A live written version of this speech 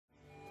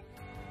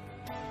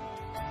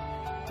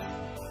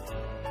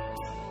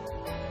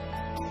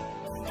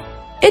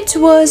It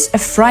was a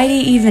Friday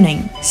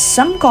evening.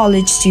 Some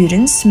college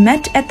students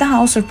met at the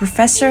house of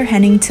Professor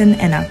Hannington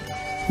Enoch.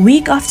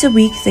 Week after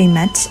week they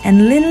met,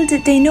 and little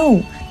did they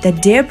know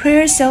that their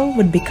prayer cell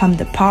would become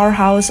the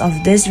powerhouse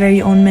of this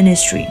very own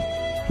ministry.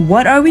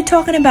 What are we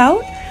talking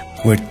about?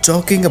 We're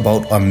talking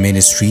about our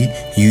ministry,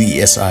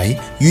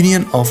 UESI,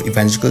 Union of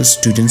Evangelical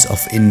Students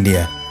of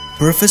India.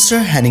 Professor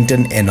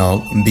Hannington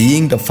Enoch,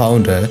 being the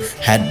founder,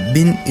 had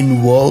been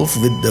involved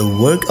with the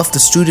work of the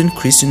student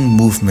Christian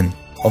movement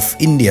of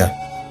India.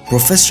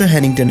 Professor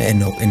Hannington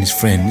Enoch and his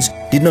friends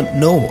did not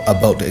know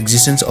about the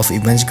existence of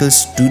evangelical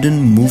student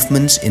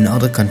movements in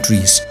other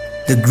countries.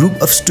 The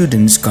group of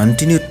students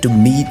continued to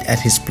meet at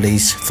his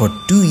place for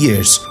 2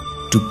 years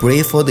to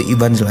pray for the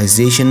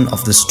evangelization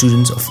of the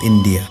students of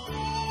India.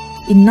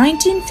 In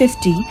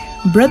 1950,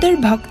 Brother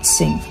Bhakt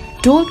Singh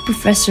told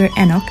Professor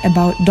Enoch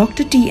about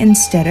Dr. T.N.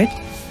 Sterrett,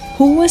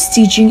 who was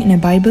teaching in a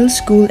Bible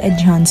school at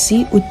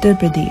Jhansi, Uttar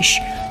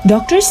Pradesh.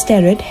 Dr.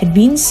 Sterrett had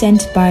been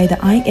sent by the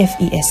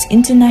IFES,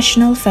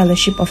 International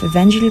Fellowship of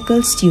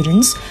Evangelical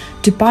Students,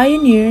 to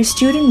pioneer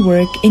student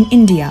work in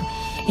India.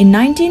 In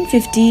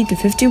 1950 to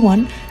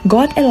 51,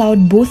 God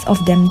allowed both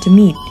of them to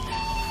meet.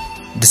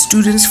 The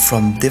students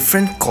from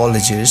different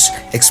colleges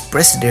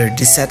expressed their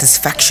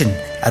dissatisfaction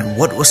at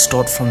what was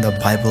taught from the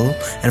Bible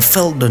and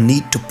felt the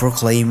need to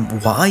proclaim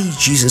why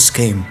Jesus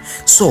came.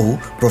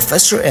 So,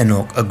 Professor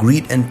Enoch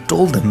agreed and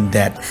told them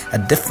that a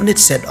definite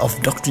set of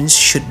doctrines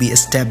should be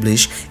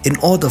established in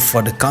order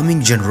for the coming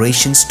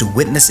generations to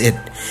witness it.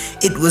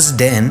 It was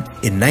then,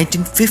 in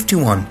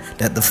 1951,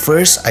 that the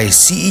first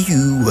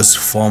ICEU was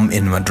formed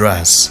in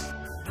Madras.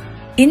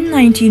 In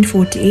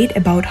 1948,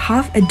 about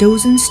half a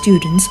dozen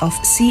students of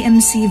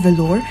CMC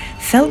Vellore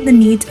felt the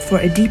need for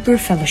a deeper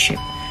fellowship.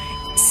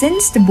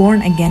 Since the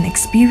born-again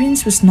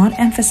experience was not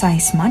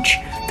emphasized much,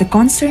 the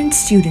concerned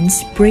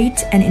students prayed,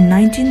 and in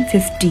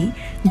 1950,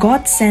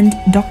 God sent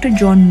Dr.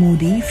 John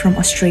Moody from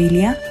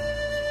Australia,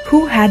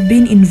 who had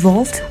been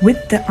involved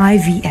with the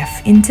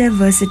IVF,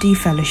 Intervarsity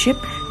Fellowship,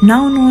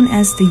 now known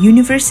as the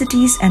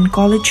Universities and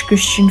College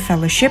Christian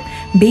Fellowship,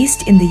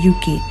 based in the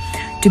UK,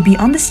 to be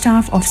on the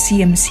staff of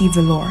CMC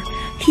Vellore.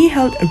 He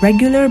held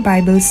regular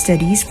Bible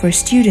studies for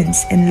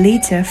students and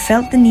later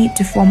felt the need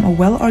to form a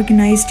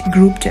well-organized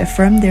group to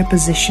affirm their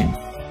position.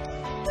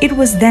 It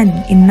was then,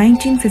 in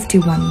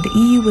 1951, the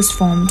EU was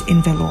formed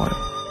in Vellore.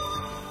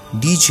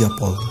 D.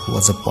 Jayapal, who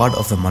was a part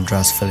of the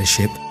Madras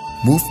Fellowship,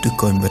 moved to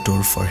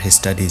Coimbatore for his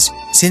studies.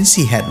 Since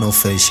he had no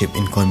fellowship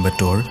in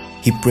Coimbatore,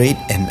 he prayed,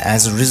 and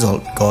as a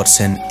result, God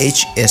sent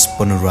H. S.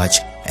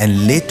 Ponuraj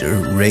and later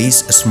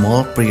raised a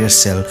small prayer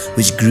cell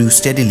which grew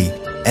steadily,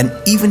 and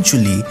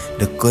eventually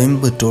the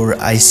Coimbatore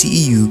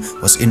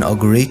ICEU was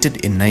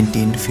inaugurated in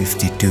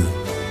 1952.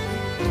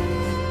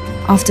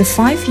 After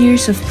 5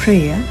 years of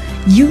prayer,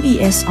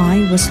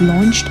 UESI was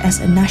launched as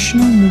a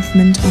national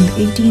movement on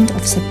the 18th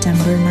of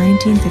September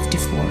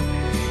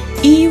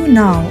 1954. EU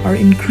now are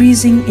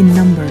increasing in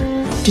number.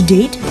 To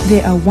date,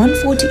 there are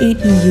 148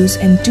 EUs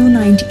and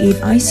 298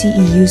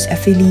 ICEUs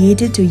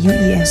affiliated to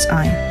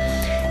UESI.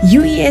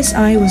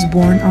 UESI was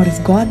born out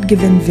of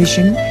God-given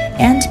vision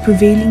and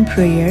prevailing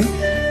prayer.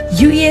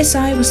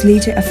 UESI was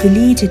later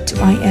affiliated to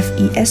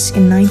IFES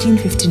in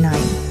 1959.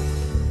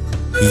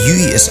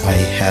 UESI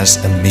has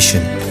a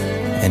mission,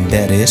 and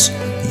that is,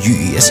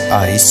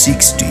 UESI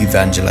seeks to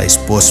evangelize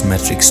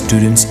post-matric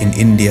students in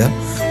India,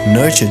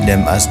 nurture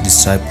them as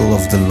disciples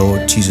of the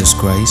Lord Jesus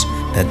Christ,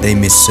 that they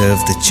may serve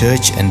the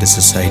church and the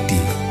society.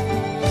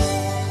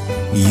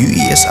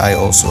 UESI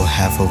also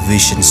have a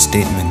vision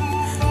statement: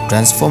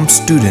 transform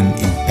student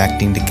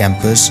impacting the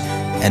campus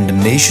and the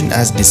nation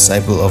as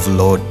disciple of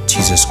Lord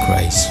Jesus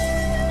Christ.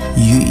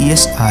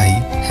 UESI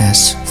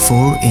has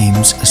 4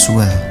 aims as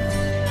well.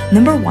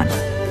 Number 1.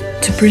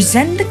 To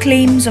present the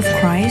claims of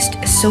Christ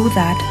so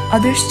that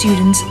other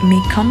students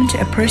may come to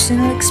a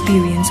personal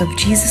experience of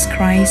Jesus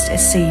Christ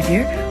as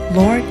Savior,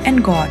 Lord, and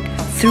God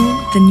through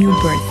the new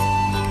birth.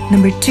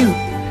 Number 2.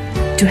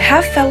 To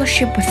have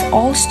fellowship with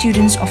all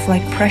students of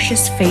like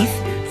precious faith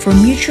for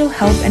mutual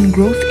help and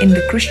growth in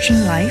the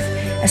Christian life,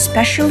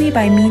 especially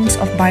by means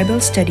of Bible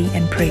study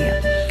and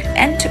prayer,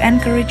 and to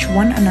encourage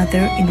one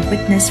another in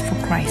witness for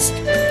Christ.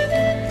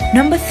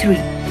 Number 3.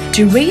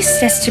 To raise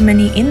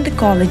testimony in the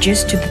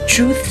colleges to the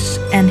truths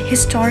and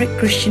historic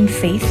Christian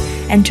faith,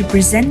 and to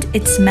present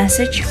its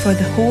message for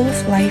the whole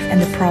of life and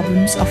the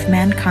problems of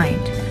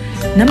mankind.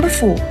 Number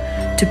 4.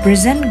 To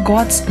present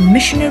God's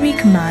missionary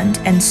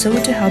command, and so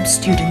to help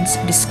students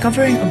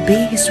discover and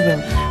obey His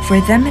will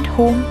for them at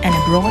home and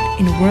abroad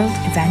in world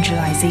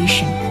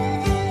evangelization.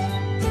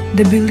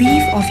 The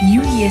belief of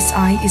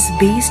UESI is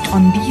based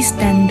on these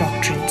 10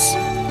 doctrines.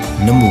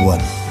 Number 1.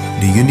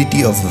 The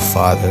unity of the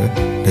Father,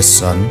 the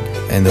Son,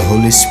 and the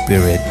Holy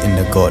Spirit in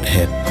the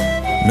Godhead.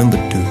 Number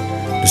 2.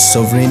 The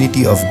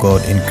sovereignty of God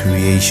in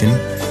creation,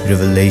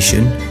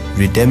 revelation,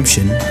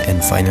 redemption,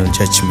 and final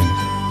judgment.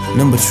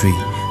 Number 3.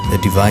 the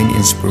divine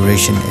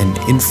inspiration and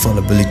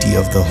infallibility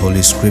of the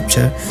Holy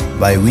Scripture,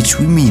 by which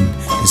we mean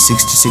the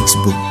 66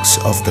 books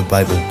of the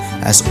Bible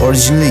as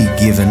originally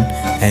given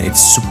and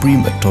its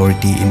supreme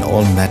authority in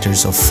all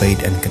matters of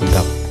faith and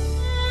conduct.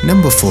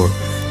 Number 4.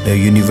 The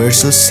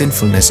universal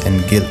sinfulness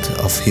and guilt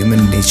of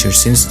human nature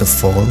since the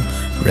fall,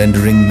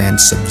 rendering man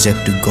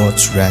subject to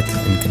God's wrath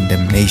and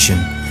condemnation.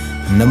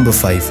 Number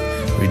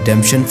 5.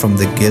 Redemption from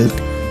the guilt,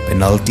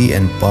 penalty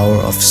and power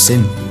of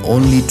sin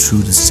only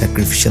through the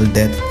sacrificial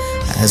death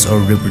as our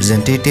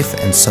representative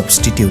and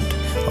substitute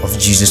of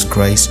Jesus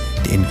Christ,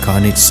 the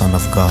incarnate Son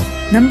of God.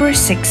 Number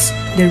 6.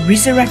 The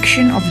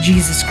resurrection of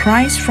Jesus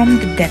Christ from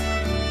the dead.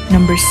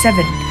 Number 7.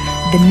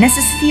 The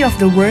necessity of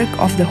the work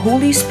of the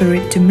Holy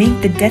Spirit to make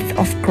the death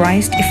of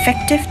Christ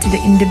effective to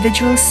the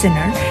individual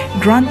sinner,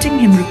 granting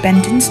him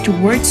repentance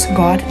towards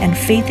God and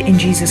faith in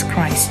Jesus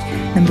Christ.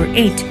 Number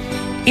 8.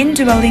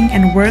 Indwelling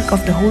and work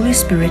of the Holy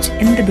Spirit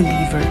in the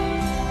believer.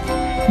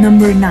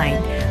 Number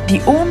 9.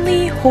 The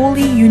only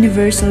holy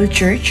universal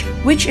church,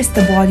 which is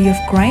the body of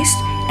Christ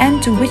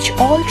and to which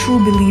all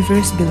true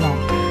believers belong.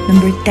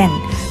 Number 10.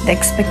 The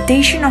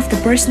expectation of the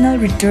personal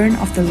return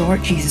of the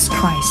Lord Jesus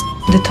Christ.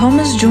 The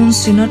Thomas Jones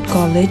Synod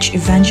College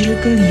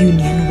Evangelical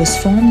Union was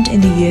formed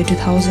in the year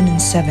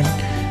 2007.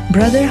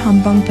 Brother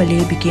Hampang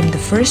Pale became the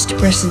first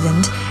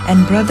president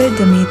and Brother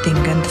Dame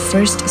Tingan the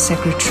first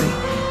secretary.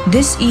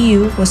 This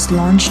EU was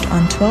launched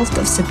on 12th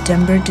of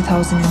September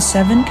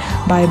 2007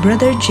 by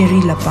Brother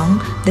Jerry Lapang,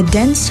 the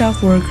then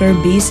staff worker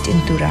based in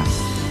Tura.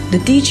 The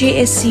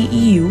TJSC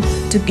EU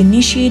took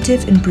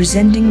initiative in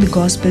presenting the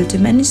gospel to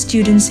many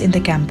students in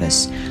the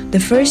campus. The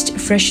first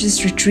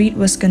Freshers Retreat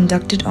was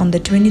conducted on the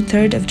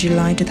 23rd of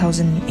July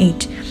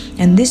 2008,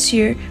 and this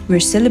year we're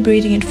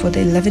celebrating it for the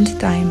 11th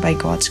time by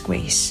God's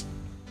grace.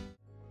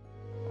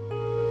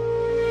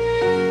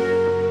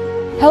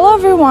 Hello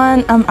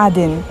everyone, I'm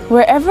Adin.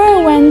 Wherever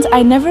I went,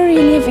 I never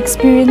really have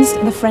experienced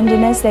the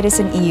friendliness that is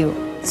in EU.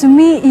 To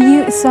me,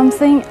 EU is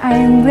something I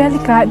am really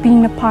glad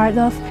being a part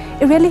of.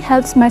 It really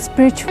helps my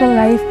spiritual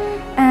life,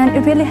 and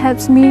it really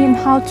helps me in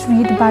how to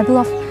read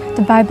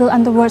the Bible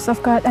and the words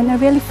of God, and I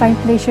really find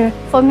pleasure.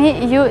 For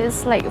me, EU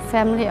is like a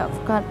family of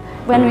God.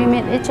 When we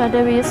meet each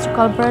other, we used to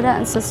call brother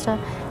and sister,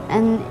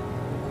 and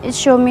it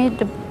showed me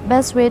the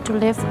best way to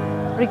live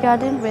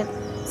regarding with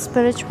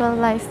spiritual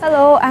life.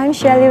 Hello, I'm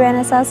Shelly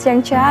Vanessa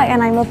Siangcha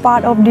and I'm a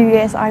part of the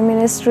USI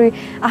ministry.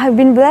 I have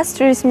been blessed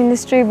through this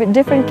ministry with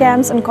different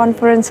camps and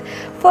conference.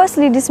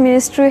 Firstly, this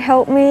ministry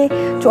helped me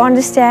to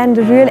understand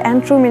the real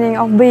and true meaning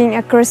of being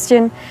a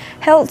Christian,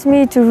 helped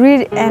me to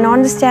read and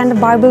understand the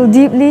Bible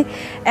deeply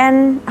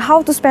and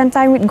how to spend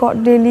time with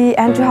God daily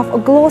and to have a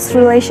close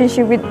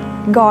relationship with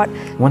God.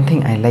 One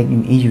thing I like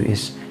in EU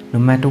is no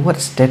matter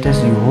what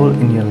status you hold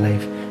in your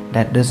life,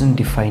 that doesn't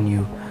define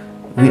you.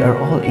 We are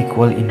all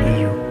equal in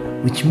EU,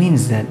 which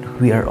means that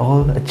we are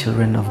all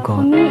children of God.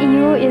 For me,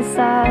 EU is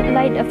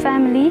like a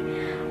family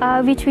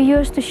which we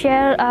used to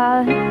share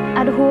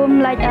at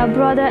home like a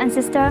brother and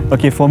sister.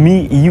 Okay, for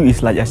me, EU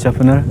is like a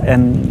sharpener,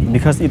 and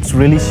because it's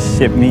really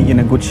shaped me in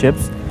a good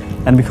shapes,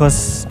 and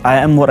because I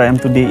am what I am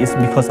today is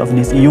because of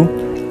this EU.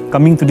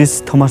 Coming to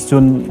this Thomas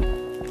Jones,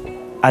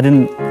 I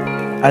didn't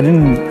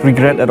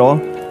regret at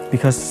all,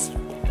 because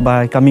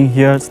by coming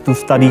here to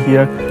study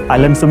here, I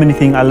learned so many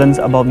things. I learned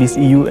about this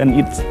EU, and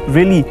it's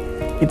really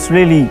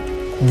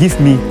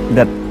give me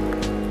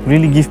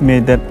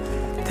that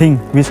thing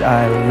which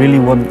I really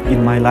want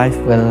in my life.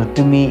 Well,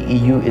 to me,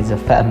 EU is a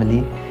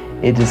family.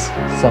 It is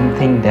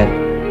something that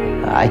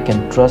I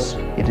can trust.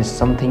 It is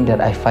something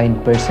that I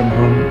find person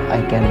whom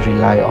I can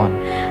rely on.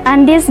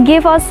 And this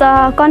gives us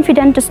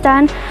confidence to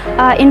stand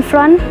in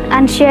front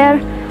and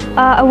share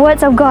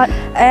words of God.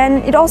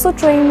 And it also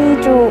trained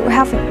me to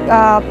have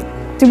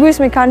to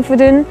boost my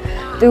confidence,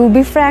 to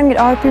be frank with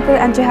other people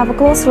and to have a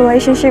close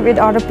relationship with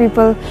other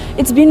people.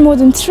 It's been more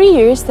than 3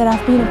 years that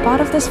I've been a part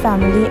of this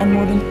family and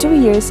more than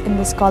 2 years in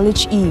this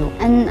college EU.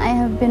 And I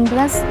have been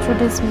blessed through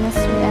this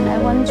ministry, and I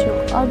want you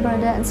all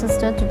brother and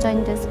sister to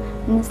join this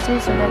ministry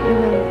so that you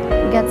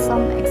will get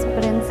some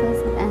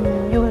experiences and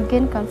you will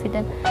gain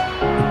confidence.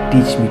 It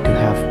teaches me to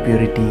have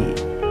purity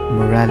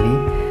morally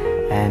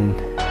and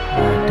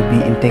to be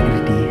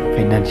integrity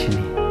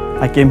financially.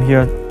 I came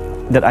here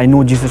that I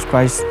know Jesus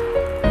Christ,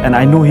 and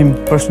I know Him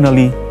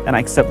personally, and I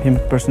accept Him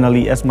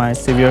personally as my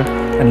Savior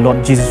and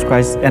Lord Jesus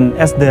Christ. And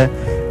as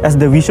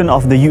the vision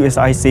of the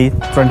USI say,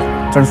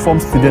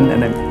 transform student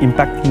and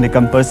impact in the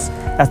campus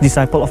as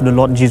disciple of the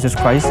Lord Jesus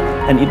Christ,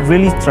 and it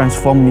really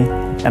transformed me.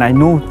 And I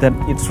know that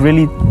it's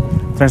really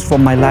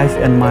transformed my life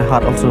and my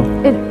heart also.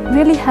 It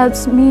really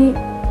helps me.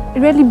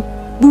 It really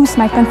boosts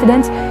my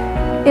confidence.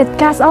 It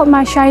casts out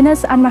my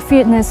shyness and my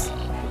fearness,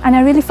 and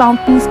I really found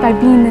peace by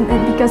being in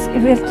it because it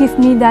really gives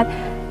me that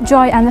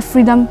joy and the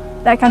freedom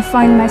that I can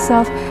find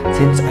myself.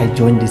 Since I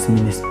joined this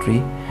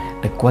ministry,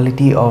 the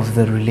quality of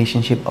the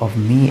relationship of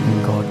me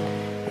and God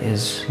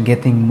is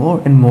getting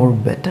more and more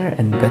better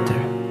and better.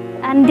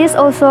 And this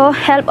also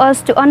helps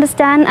us to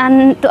understand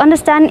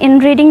in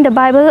reading the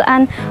Bible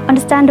and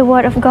understand the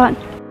Word of God.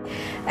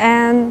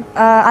 And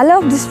I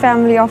love this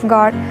family of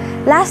God,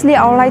 Lastly,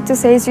 I would like to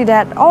say to you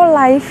that our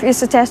life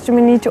is a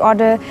testimony to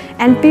others,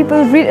 and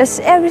people read us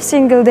every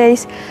single day.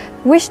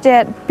 Wish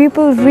that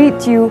people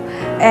read you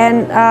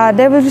and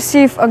they will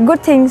receive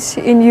good things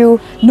in you.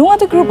 No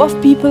other group of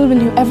people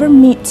will you ever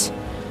meet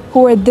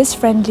who are this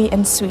friendly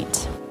and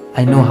sweet.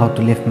 I know how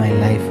to live my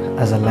life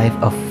as a life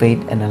of faith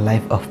and a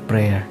life of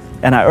prayer.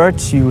 And I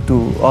urge you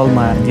to all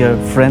my dear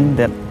friends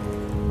that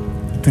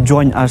to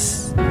join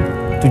us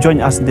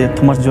the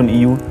Thomas John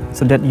EU,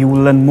 so that you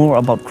will learn more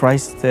about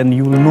Christ and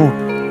you will know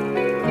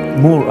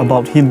more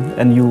about Him,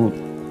 and you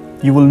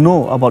will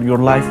know about your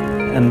life,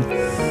 and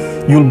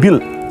you'll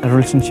build a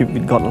relationship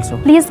with God also.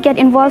 Please get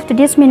involved to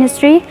this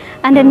ministry,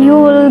 and then you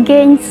will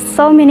gain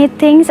so many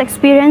things,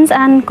 experience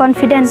and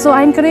confidence. So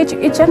I encourage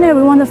each and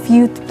every one of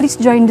you to please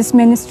join this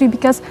ministry,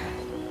 because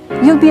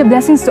you'll be a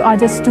blessing to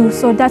others too.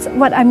 So that's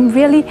what I'm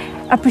really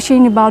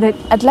appreciating about it.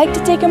 I'd like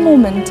to take a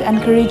moment to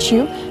encourage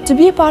you to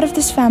be a part of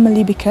this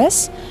family,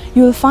 because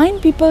you will find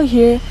people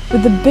here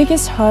with the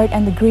biggest heart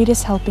and the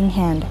greatest helping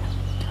hand.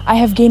 I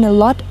have gained a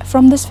lot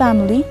from this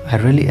family. I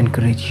really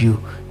encourage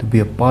you to be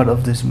a part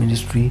of this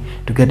ministry,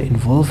 to get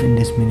involved in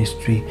this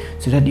ministry,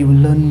 so that you will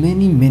learn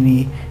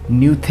many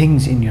new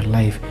things in your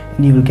life,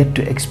 and you will get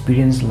to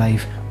experience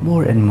life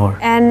more and more.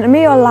 And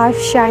may your life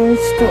shine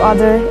to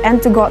others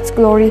and to God's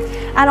glory.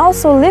 And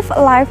also live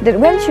a life that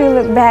when you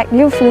look back,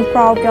 you feel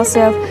proud of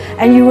yourself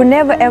and you will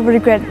never ever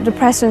regret the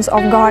presence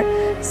of God.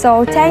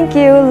 So thank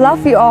you,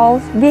 love you all,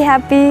 be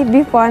happy,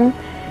 be fun,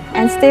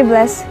 and stay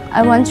blessed.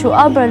 I want you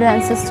all, brother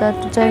and sister,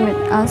 to join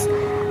with us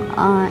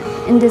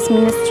in this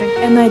ministry.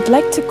 And I'd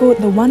like to quote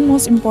the one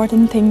most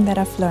important thing that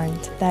I've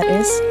learned, that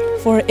is,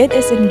 for it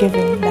is in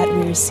giving that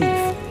we receive.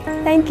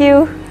 Thank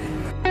you.